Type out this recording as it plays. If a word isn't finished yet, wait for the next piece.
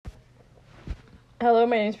Hello,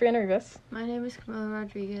 my name is Brianna Rivas. My name is Camila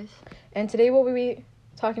Rodriguez. And today we'll be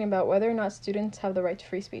talking about whether or not students have the right to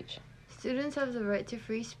free speech. Students have the right to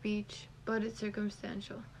free speech, but it's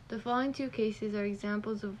circumstantial. The following two cases are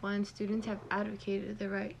examples of when students have advocated the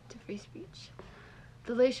right to free speech.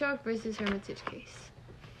 The Layshock versus Hermitage case.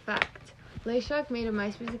 Fact. Layshock made a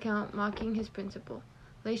MySpace account mocking his principal.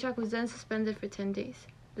 Layshock was then suspended for 10 days.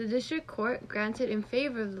 The district court granted in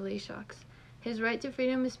favor of the Layshocks. His right to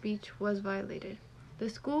freedom of speech was violated. The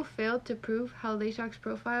school failed to prove how Layshock's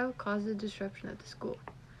profile caused the disruption of the school.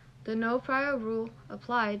 The no prior rule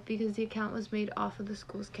applied because the account was made off of the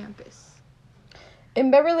school's campus. In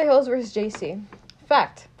Beverly Hills versus JC.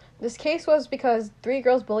 Fact. This case was because 3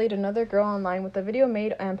 girls bullied another girl online with a video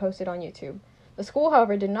made and posted on YouTube. The school,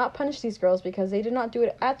 however, did not punish these girls because they did not do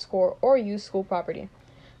it at school or use school property.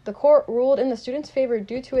 The court ruled in the students' favor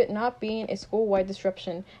due to it not being a school-wide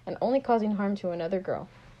disruption and only causing harm to another girl.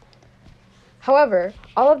 However,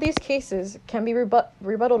 all of these cases can be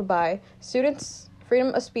rebutted by students'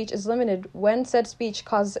 freedom of speech is limited when said speech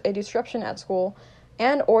causes a disruption at school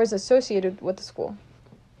and or is associated with the school.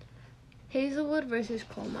 Hazelwood versus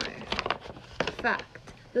Kohlmeyer.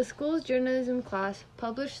 Fact. The school's journalism class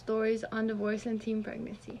published stories on divorce and teen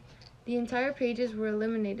pregnancy. The entire pages were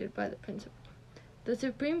eliminated by the principal. The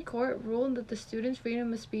Supreme Court ruled that the students'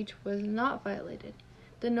 freedom of speech was not violated.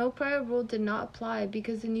 The no prior rule did not apply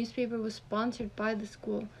because the newspaper was sponsored by the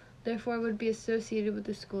school, therefore it would be associated with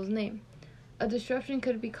the school's name. A disruption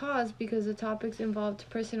could be caused because the topics involved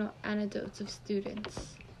personal anecdotes of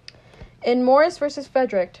students. In Morris versus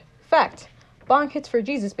Frederick. Fact. Bonk hits for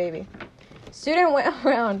Jesus, baby. Student went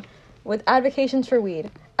around with advocations for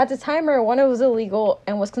weed. At the time, marijuana was illegal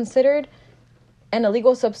and was considered an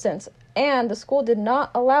illegal substance, and the school did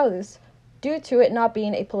not allow this due to it not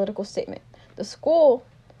being a political statement. The school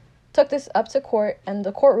took this up to court, and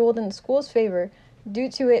the court ruled in the school's favor due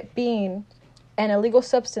to it being an illegal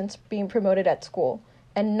substance being promoted at school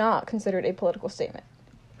and not considered a political statement.